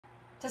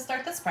To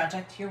start this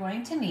project, you're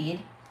going to need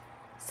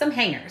some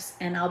hangers,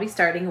 and I'll be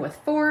starting with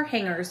 4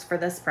 hangers for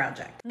this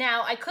project.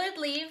 Now, I could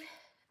leave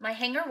my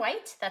hanger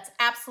white. That's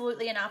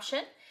absolutely an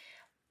option,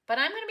 but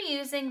I'm going to be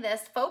using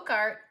this Folk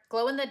Art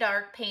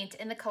glow-in-the-dark paint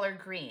in the color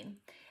green.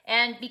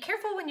 And be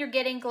careful when you're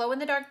getting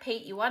glow-in-the-dark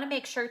paint. You want to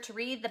make sure to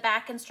read the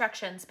back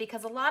instructions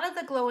because a lot of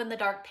the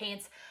glow-in-the-dark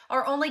paints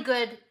are only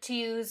good to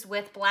use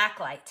with black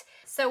light.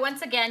 So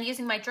once again,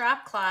 using my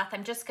drop cloth,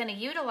 I'm just going to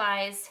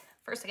utilize,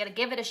 first I got to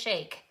give it a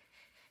shake,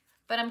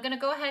 but I'm going to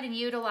go ahead and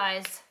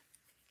utilize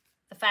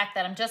the fact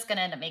that I'm just going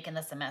to end up making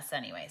this a mess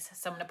anyways.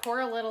 So I'm going to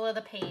pour a little of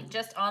the paint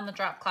just on the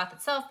drop cloth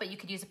itself, but you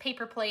could use a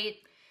paper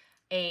plate,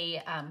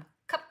 a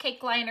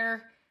cupcake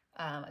liner,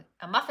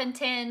 a muffin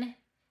tin,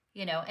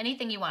 you know,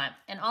 anything you want.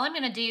 And all I'm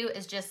going to do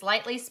is just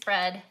lightly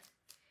spread,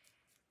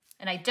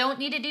 and I don't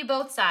need to do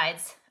both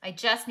sides. I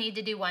just need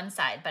to do one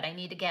side, but I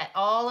need to get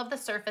all of the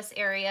surface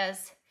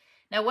areas.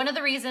 Now, one of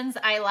the reasons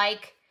I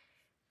like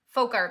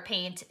Folk Art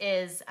paint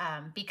is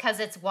because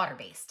it's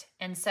water-based.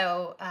 And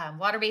so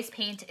water-based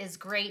paint is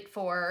great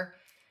for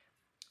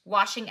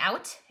washing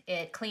out.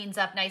 It cleans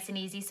up nice and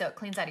easy, so it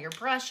cleans out of your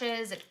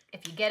brushes.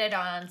 If you get it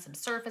on some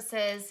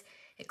surfaces,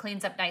 it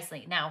cleans up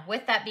nicely. Now,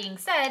 with that being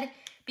said,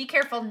 be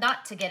careful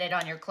not to get it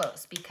on your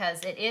clothes because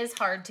it is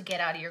hard to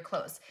get out of your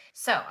clothes.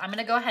 So I'm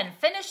gonna go ahead and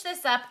finish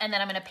this up, and then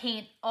I'm gonna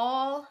paint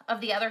all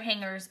of the other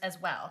hangers as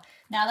well.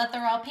 Now that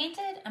they're all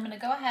painted, I'm gonna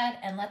go ahead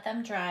and let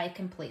them dry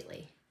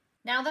completely.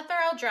 Now that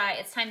they're all dry,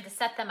 it's time to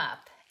set them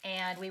up.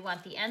 And we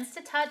want the ends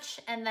to touch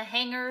and the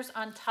hangers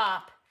on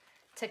top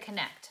to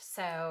connect.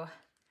 So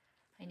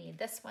I need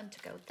this one to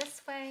go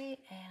this way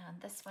and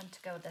this one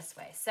to go this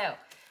way. So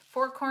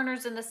 4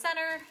 corners in the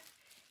center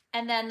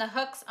and then the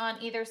hooks on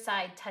either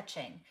side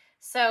touching.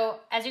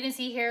 So as you can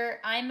see here,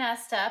 I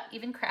messed up.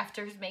 Even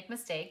crafters make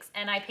mistakes,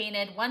 and I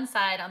painted one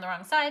side on the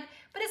wrong side,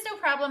 but it's no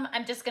problem.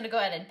 I'm just gonna go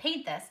ahead and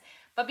paint this.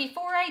 But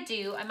before I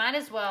do, I might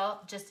as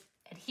well just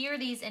adhere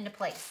these into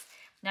place.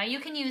 Now you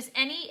can use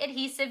any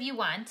adhesive you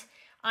want.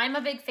 I'm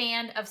a big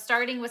fan of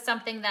starting with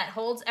something that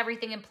holds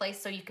everything in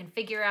place so you can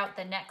figure out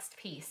the next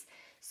piece.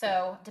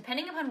 So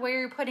depending upon where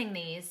you're putting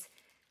these,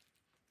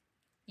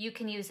 you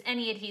can use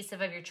any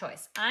adhesive of your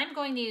choice. I'm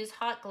going to use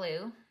hot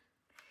glue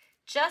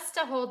just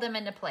to hold them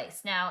into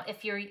place. Now,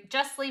 if you're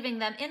just leaving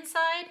them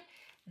inside,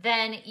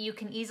 then you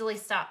can easily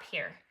stop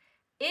here.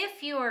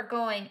 If you are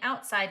going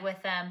outside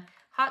with them,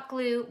 hot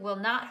glue will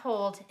not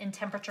hold in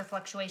temperature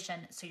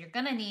fluctuation, so you're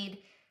gonna need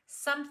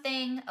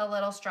something a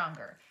little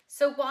stronger.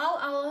 So while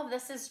all of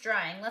this is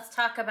drying, let's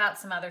talk about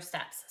some other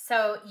steps.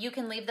 So you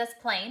can leave this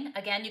plain.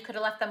 Again, you could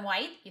have left them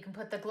white. You can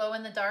put the glow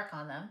in the dark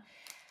on them.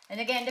 And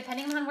again,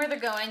 depending on where they're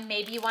going,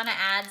 maybe you want to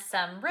add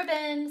some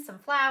ribbon, some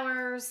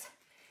flowers,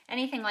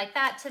 anything like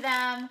that to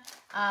them.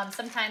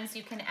 Sometimes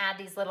you can add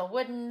these little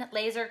wooden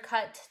laser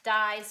cut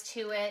dies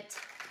to it.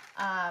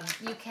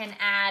 You can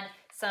add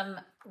some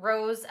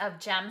rows of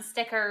gem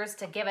stickers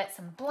to give it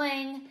some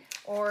bling,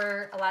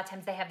 or a lot of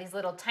times they have these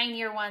little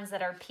tinier ones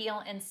that are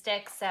peel and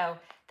stick, so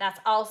that's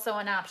also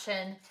an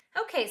option.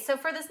 Okay, so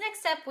for this next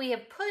step, we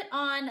have put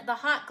on the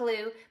hot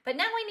glue, but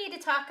now we need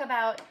to talk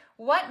about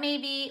what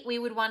maybe we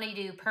would want to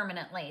do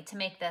permanently to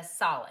make this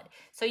solid.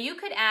 So you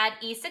could add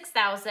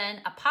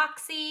E6000,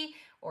 epoxy,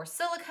 or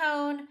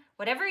silicone,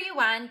 whatever you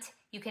want.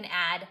 You can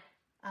add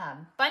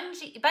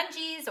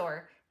bungees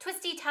or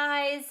twisty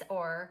ties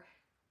or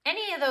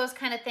any of those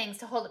kind of things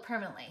to hold it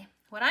permanently.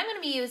 What I'm going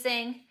to be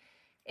using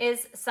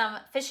is some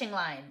fishing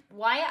line.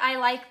 Why I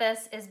like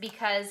this is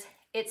because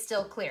it's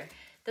still clear.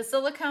 The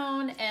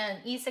silicone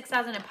and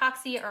E6000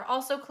 epoxy are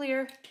also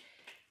clear.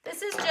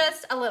 This is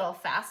just a little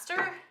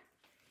faster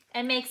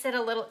and makes it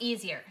a little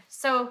easier.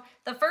 So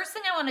the first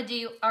thing I want to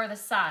do are the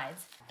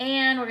sides.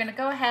 And we're going to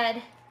go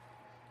ahead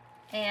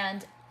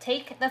and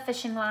take the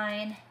fishing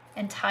line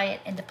and tie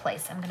it into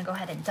place. I'm going to go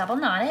ahead and double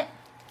knot it,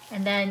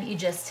 and then you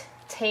just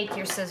take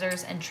your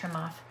scissors and trim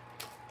off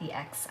the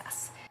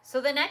excess. So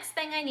the next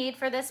thing I need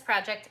for this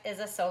project is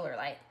a solar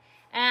light.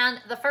 And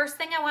the first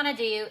thing I want to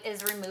do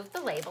is remove the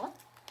label.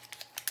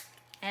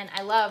 And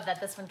I love that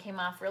this one came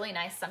off really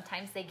nice.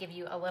 Sometimes they give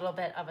you a little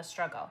bit of a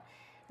struggle.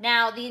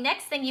 Now, the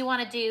next thing you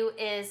want to do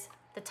is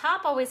the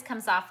top always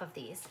comes off of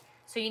these.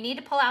 So you need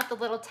to pull out the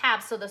little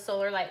tab so the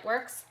solar light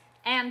works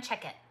and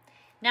check it.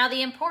 Now,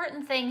 the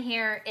important thing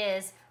here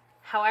is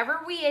however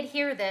we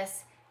adhere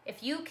this,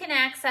 if you can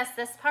access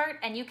this part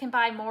and you can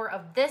buy more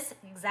of this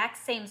exact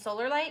same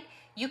solar light,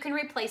 you can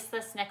replace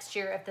this next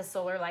year if the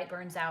solar light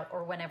burns out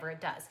or whenever it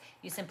does.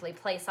 You simply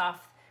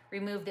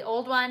remove the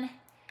old one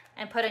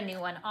and put a new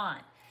one on.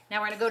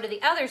 Now we're gonna go to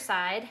the other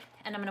side,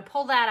 and I'm gonna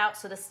pull that out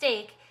so the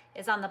stake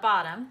is on the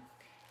bottom,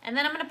 and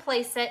then I'm gonna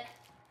place it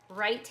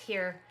right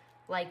here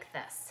like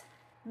this.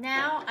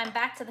 Now I'm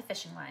back to the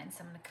fishing line.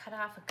 So I'm gonna cut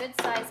off a good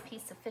sized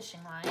piece of fishing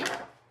line,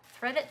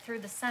 thread it through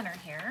the center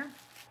here,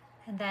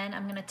 and then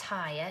I'm gonna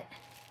tie it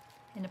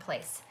into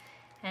place.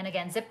 And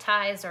again, zip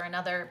ties or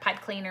another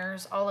pipe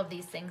cleaners, all of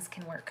these things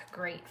can work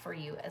great for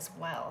you as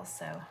well.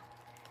 So I'm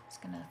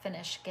just gonna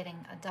finish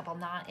getting a double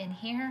knot in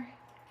here.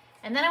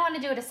 And then I wanna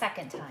do it a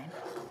second time.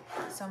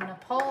 So I'm gonna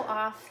pull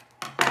off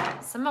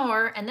some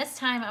more, and this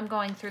time I'm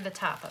going through the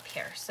top up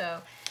here.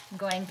 So I'm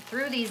going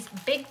through these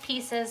big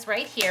pieces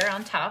right here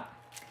on top,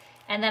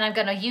 and then I'm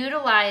gonna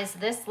utilize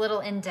this little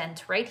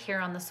indent right here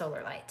on the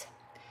solar light.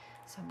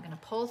 So I'm gonna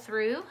pull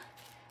through,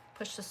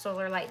 push the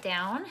solar light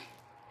down,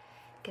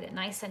 get it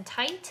nice and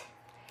tight,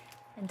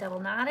 and double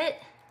knot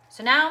it.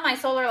 So now my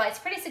solar light's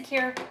pretty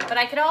secure, but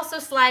I could also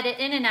slide it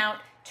in and out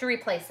to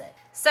replace it.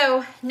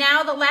 So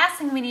now the last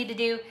thing we need to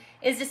do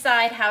is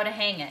decide how to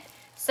hang it.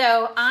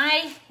 So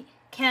I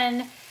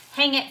can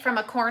hang it from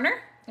a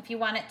corner if you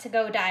want it to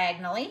go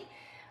diagonally,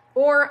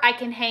 or I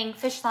can hang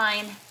fish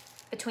line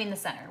between the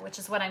center, which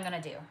is what I'm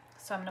gonna do.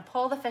 So I'm gonna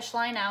pull the fish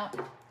line out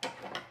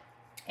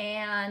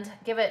and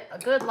give it a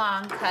good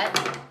long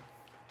cut.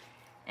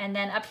 And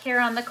then up here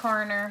on the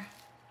corner,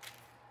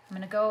 I'm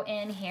gonna go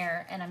in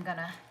here and I'm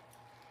gonna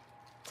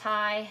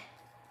tie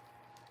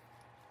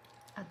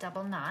a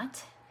double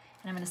knot,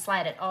 and I'm gonna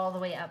slide it all the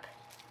way up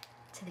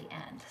to the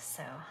end.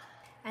 So,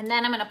 and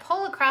then I'm gonna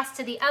pull across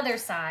to the other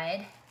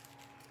side,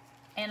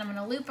 and I'm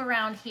gonna loop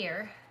around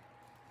here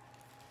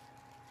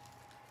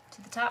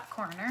to the top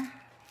corner.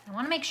 I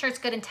wanna make sure it's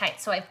good and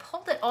tight. So I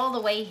pulled it all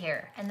the way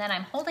here, and then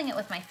I'm holding it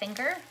with my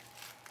finger,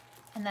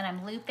 and then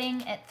I'm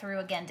looping it through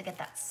again to get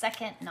that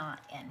second knot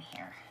in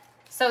here.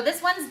 So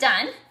this one's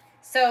done.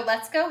 So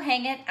let's go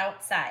hang it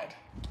outside.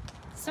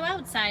 So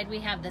outside we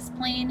have this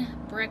plain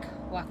brick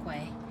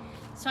walkway.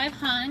 So I've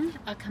hung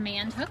a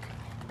command hook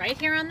right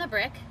here on the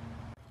brick.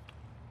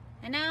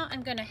 And now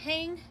I'm gonna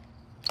hang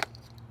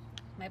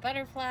my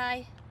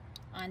butterfly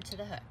onto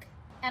the hook.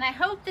 And I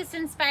hope this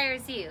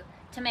inspires you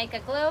to make a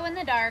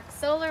glow-in-the-dark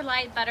solar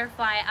light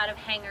butterfly out of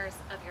hangers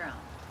of your own.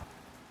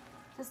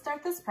 To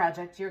start this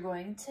project, you're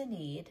going to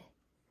need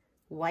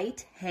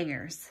white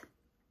hangers.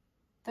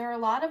 There are a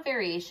lot of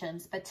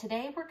variations, but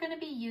today we're going to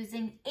be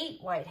using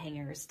 8 white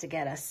hangers to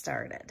get us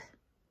started.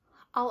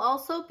 I'll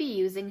also be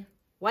using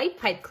white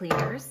pipe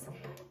cleaners,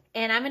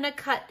 and I'm going to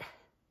cut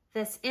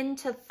this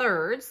into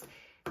thirds.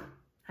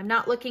 I'm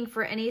not looking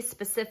for any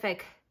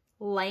specific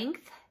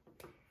length.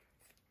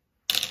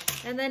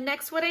 And then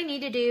next what I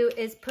need to do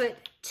is put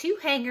 2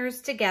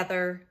 hangers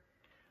together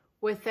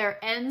with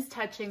their ends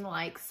touching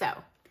like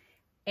so.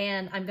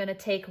 And I'm gonna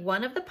take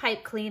one of the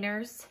pipe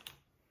cleaners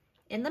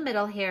in the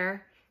middle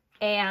here,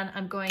 and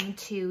I'm going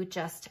to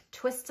just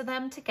twist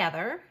them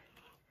together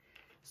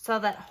so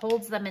that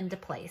holds them into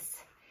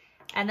place.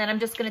 And then I'm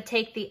just gonna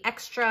take the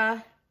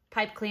extra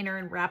pipe cleaner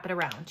and wrap it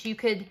around. You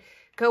could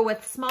go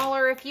with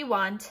smaller if you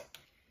want.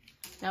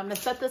 Now I'm gonna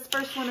set this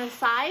first one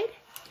aside,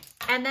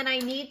 and then I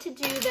need to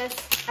do this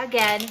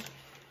again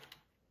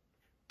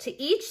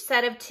to each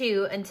set of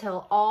 2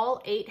 until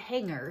all 8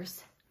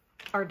 hangers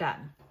are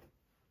done.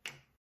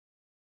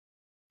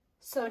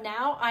 So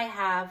now I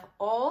have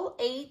all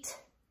 8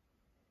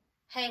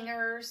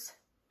 hangers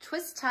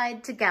twist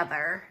tied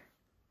together.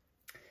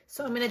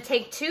 So I'm going to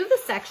take 2 of the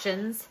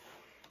sections,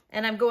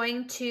 and I'm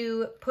going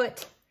to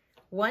put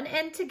one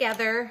end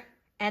together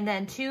and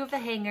then 2 of the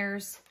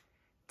hangers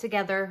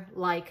together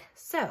like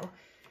so.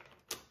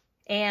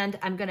 And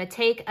I'm going to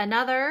take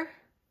another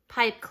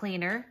pipe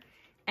cleaner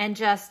and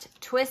just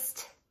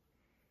twist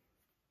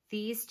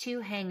these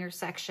 2 hanger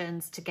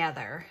sections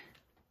together.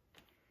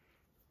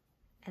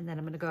 And then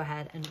I'm going to go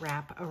ahead and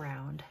wrap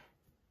around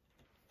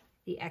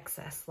the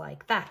excess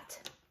like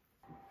that.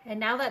 And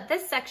now that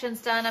this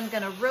section's done, I'm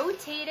going to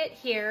rotate it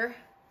here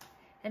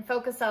and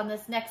focus on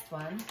this next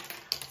one.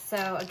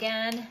 So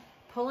again,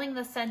 pulling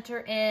the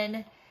center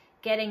in,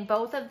 getting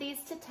both of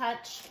these to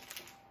touch,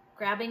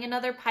 grabbing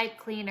another pipe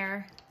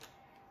cleaner,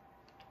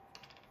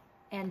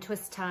 and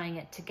twist tying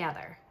it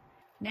together.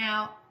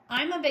 Now,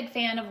 I'm a big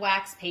fan of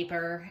wax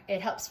paper.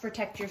 It helps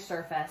protect your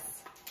surface.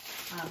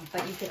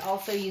 But you could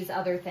also use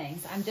other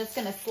things. I'm just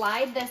gonna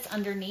slide this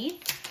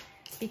underneath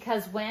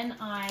because when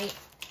I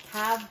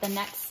have the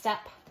next step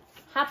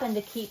happen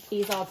to keep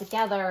these all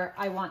together,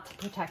 I want to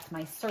protect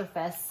my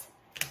surface.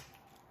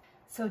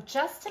 So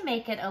just to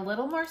make it a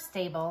little more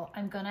stable,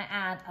 I'm gonna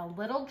add a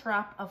little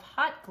drop of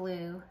hot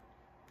glue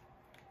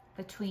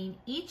between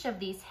each of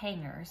these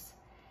hangers.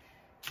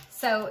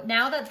 So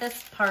now that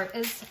this part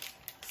is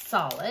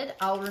solid,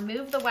 I'll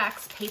remove the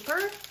wax paper.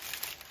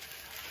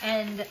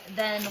 And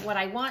then what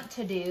I want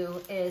to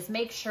do is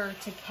make sure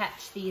to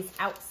catch these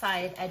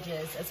outside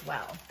edges as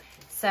well.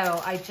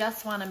 So I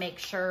just want to make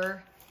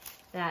sure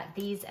that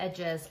these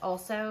edges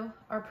also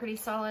are pretty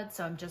solid.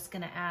 So I'm just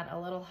going to add a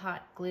little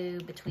hot glue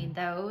between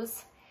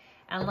those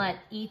and let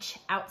each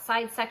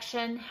outside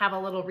section have a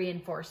little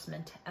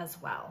reinforcement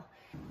as well.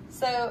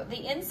 So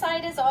the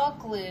inside is all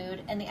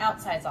glued and the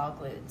outside's all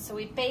glued. So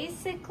we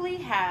basically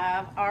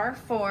have our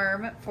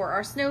form for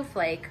our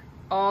snowflake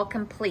all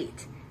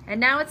complete. And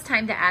now it's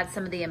time to add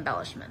some of the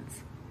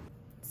embellishments.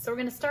 So we're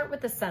gonna start with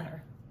the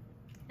center.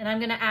 And I'm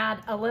gonna add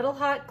a little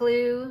hot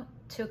glue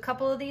to a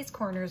couple of these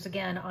corners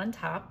again on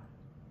top.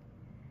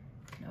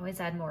 You can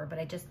always add more, but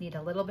I just need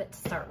a little bit to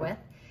start with.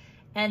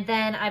 And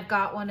then I've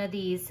got one of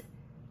these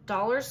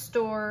dollar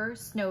store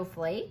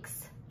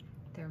snowflakes.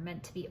 They're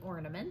meant to be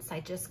ornaments. I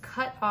just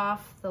cut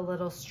off the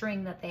little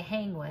string that they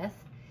hang with.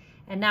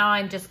 And now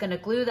I'm just gonna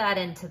glue that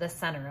into the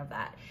center of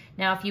that.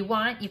 Now, if you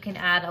want, you can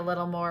add a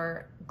little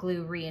more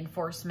glue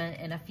reinforcement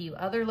in a few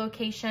other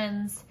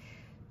locations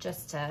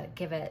just to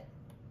give it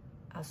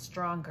a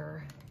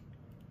stronger.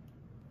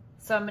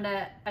 So I'm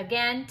gonna,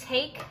 again,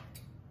 take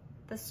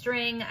the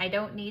string. I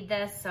don't need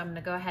this, so I'm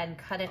gonna go ahead and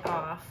cut it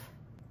off.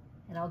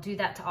 And I'll do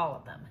that to all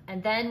of them.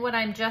 And then what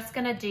I'm just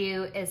gonna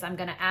do is I'm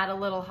gonna add a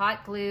little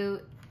hot glue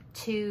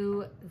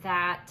to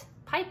that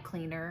pipe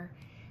cleaner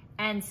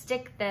and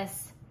stick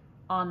this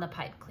on the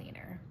pipe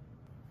cleaner.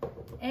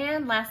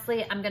 And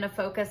lastly, I'm gonna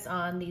focus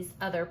on these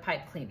other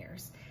pipe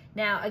cleaners.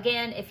 Now,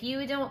 again, if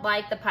you don't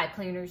like the pipe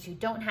cleaners, you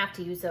don't have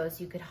to use those.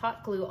 You could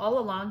hot glue all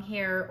along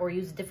here or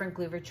use a different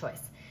glue of your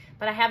choice.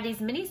 But I have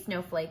these mini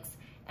snowflakes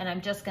and I'm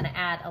just gonna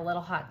add a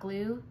little hot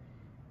glue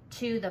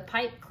to the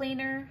pipe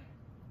cleaner.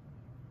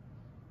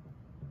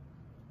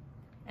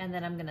 And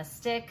then I'm gonna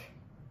stick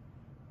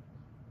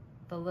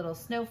the little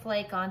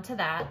snowflake onto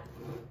that.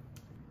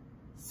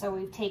 So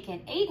we've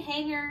taken 8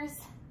 hangers,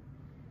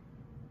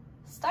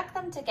 stuck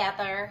them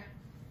together,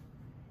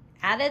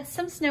 added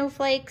some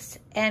snowflakes,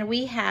 and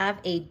we have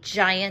a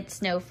giant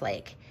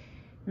snowflake.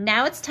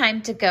 Now it's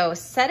time to go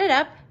set it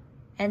up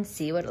and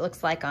see what it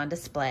looks like on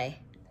display.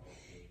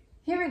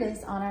 Here it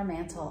is on our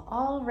mantle,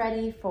 all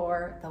ready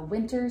for the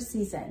winter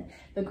season.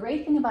 The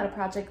great thing about a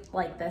project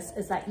like this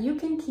is that you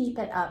can keep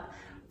it up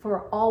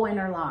for all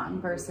winter long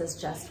versus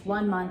just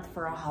 1 month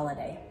for a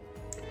holiday.